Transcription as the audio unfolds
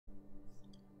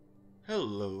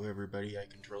Hello everybody, I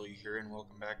Control You here, and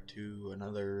welcome back to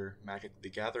another Magic the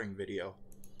Gathering video.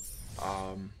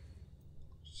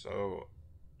 So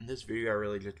in this video I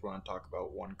really just want to talk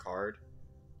about one card.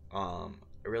 I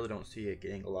really don't see it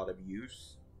getting a lot of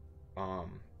use,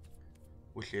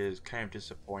 which is kind of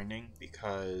disappointing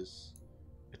because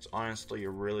it's honestly a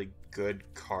really good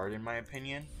card in my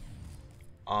opinion,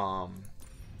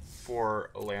 for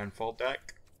a landfall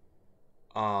deck.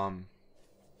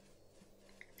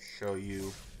 Show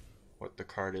you what the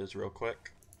card is real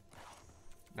quick.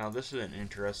 Now this is an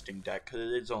interesting deck because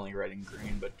it is only red and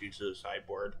green, but due to the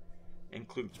sideboard it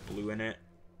includes blue in it,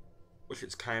 which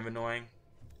is kind of annoying.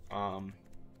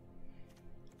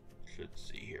 Should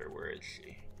see here, where is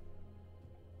she?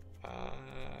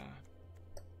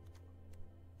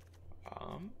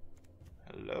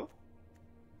 Hello?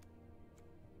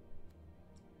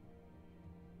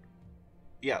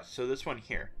 Yeah, so this one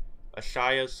here,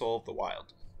 Ashaya, Soul of the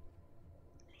Wild.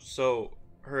 So,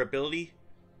 her ability,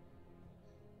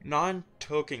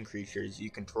 non-token creatures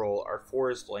you control are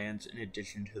forest lands in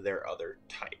addition to their other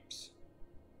types.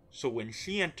 So when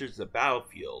she enters the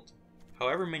battlefield,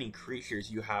 however many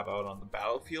creatures you have out on the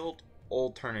battlefield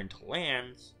all turn into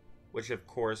lands, which of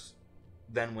course,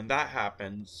 then when that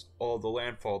happens, all the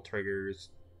landfall triggers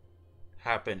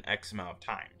happen X amount of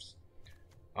times.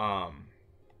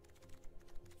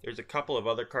 There's a couple of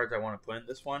other cards I want to put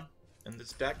in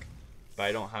this deck, but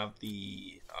I don't have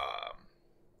the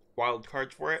wild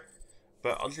cards for it.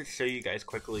 But I'll just show you guys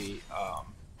quickly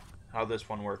how this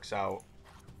one works out.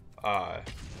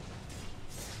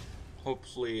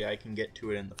 Hopefully I can get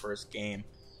to it in the first game.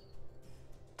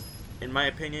 In my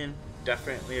opinion,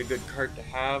 definitely a good card to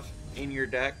have in your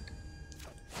deck.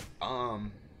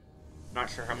 Not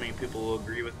sure how many people will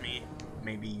agree with me.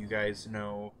 Maybe you guys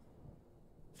know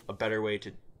a better way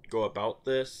to go about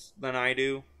this than I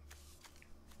do.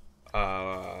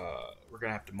 We're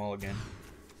gonna have to mulligan.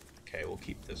 Okay, we'll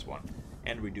keep this one.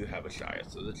 And we do have Ashaya,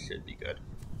 so this should be good.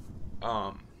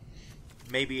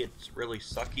 Maybe it's really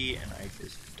sucky and I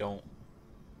just don't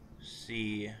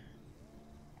see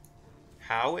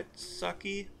how it's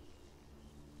sucky.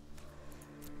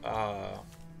 But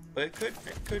it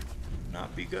could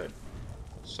not be good.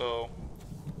 So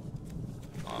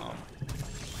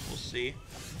we'll see.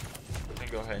 I'm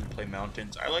gonna go ahead and play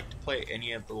mountains. I like to play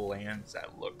any of the lands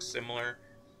that look similar,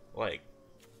 like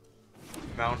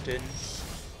mountains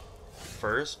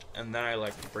first, and then I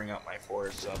like to bring out my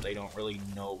forest so they don't really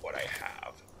know what I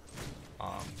have.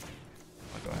 I'll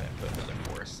go ahead and put another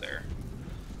forest there.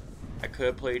 I could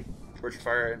have played Torch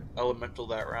Fire Elemental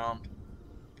that round,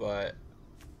 but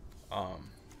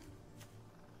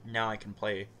now I can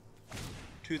play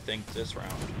two things this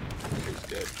round, which is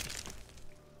good.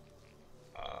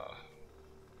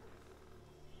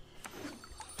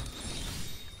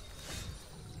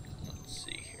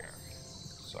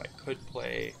 So I could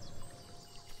play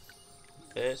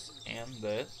this and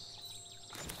this,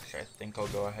 which I think I'll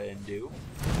go ahead and do.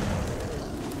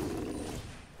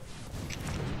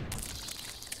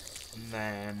 And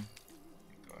then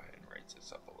go ahead and raise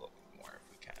this up a little bit more if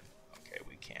we can. Okay,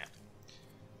 we can.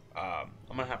 I'm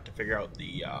gonna have to figure out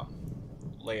the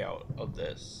layout of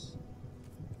this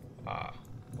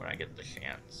when I get the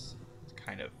chance. It's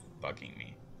kind of bugging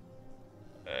me,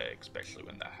 especially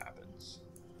when that happens.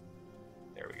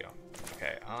 There we go.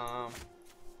 Okay, I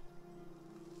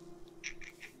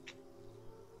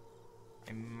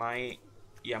might,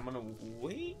 yeah, I'm gonna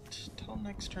wait till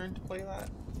next turn to play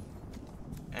that.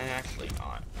 And actually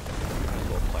not. I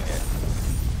will play it.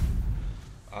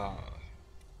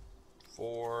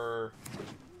 4,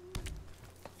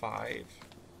 5.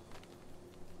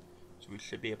 So we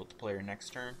should be able to play her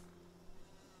next turn.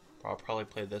 I'll probably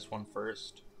play this one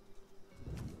first,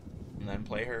 and then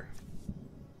play her.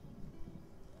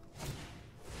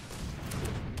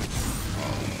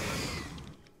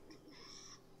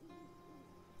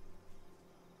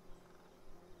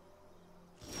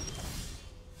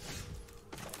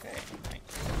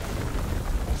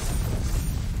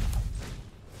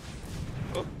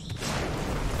 Oops.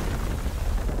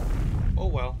 Oh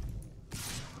well.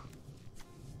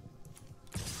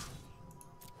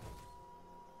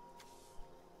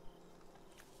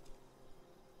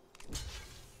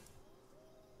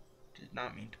 Did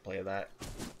not mean to play that.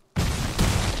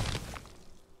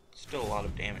 Still a lot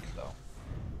of damage though.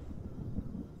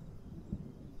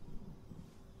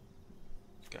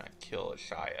 It's gonna kill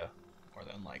Ashaya, more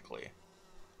than likely.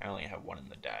 I only have one in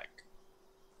the deck.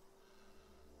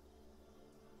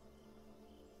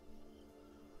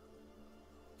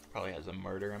 Probably has a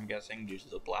murder, I'm guessing, due to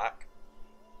the black.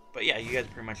 But yeah, you guys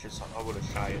pretty much just saw what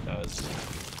Ashaya does.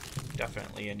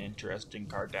 definitely an interesting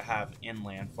card to have in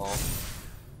landfall.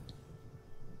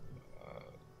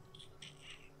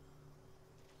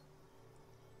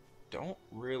 Don't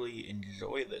really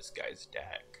enjoy this guy's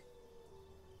deck.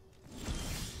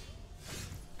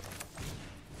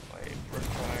 Play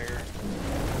Brookfire.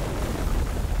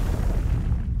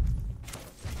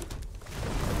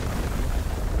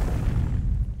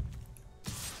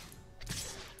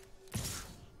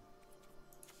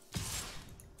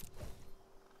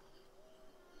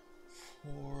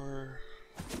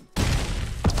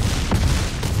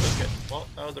 Okay, well,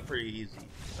 that was a pretty easy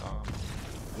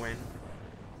win.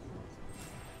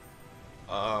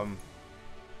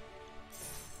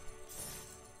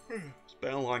 It's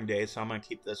been a long day, so I'm gonna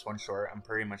keep this one short. I'm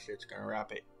pretty much just gonna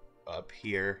wrap it up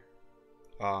here.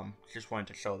 Just wanted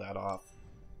to show that off.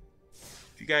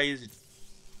 If you guys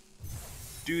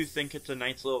do think it's a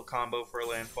nice little combo for a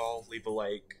landfall, leave a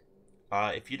like.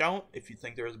 If you don't, if you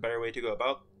think there was a better way to go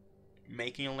about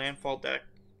making a landfall deck,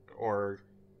 or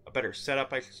a better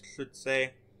setup, I should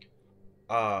say,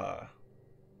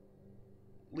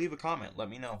 leave a comment. Let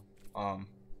me know. I'm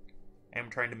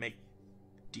trying to make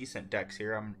decent decks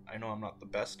here. I know I'm not the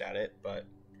best at it, but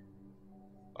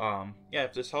yeah,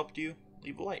 if this helped you,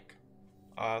 leave a like.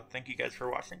 Thank you guys for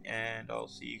watching, and I'll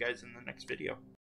see you guys in the next video.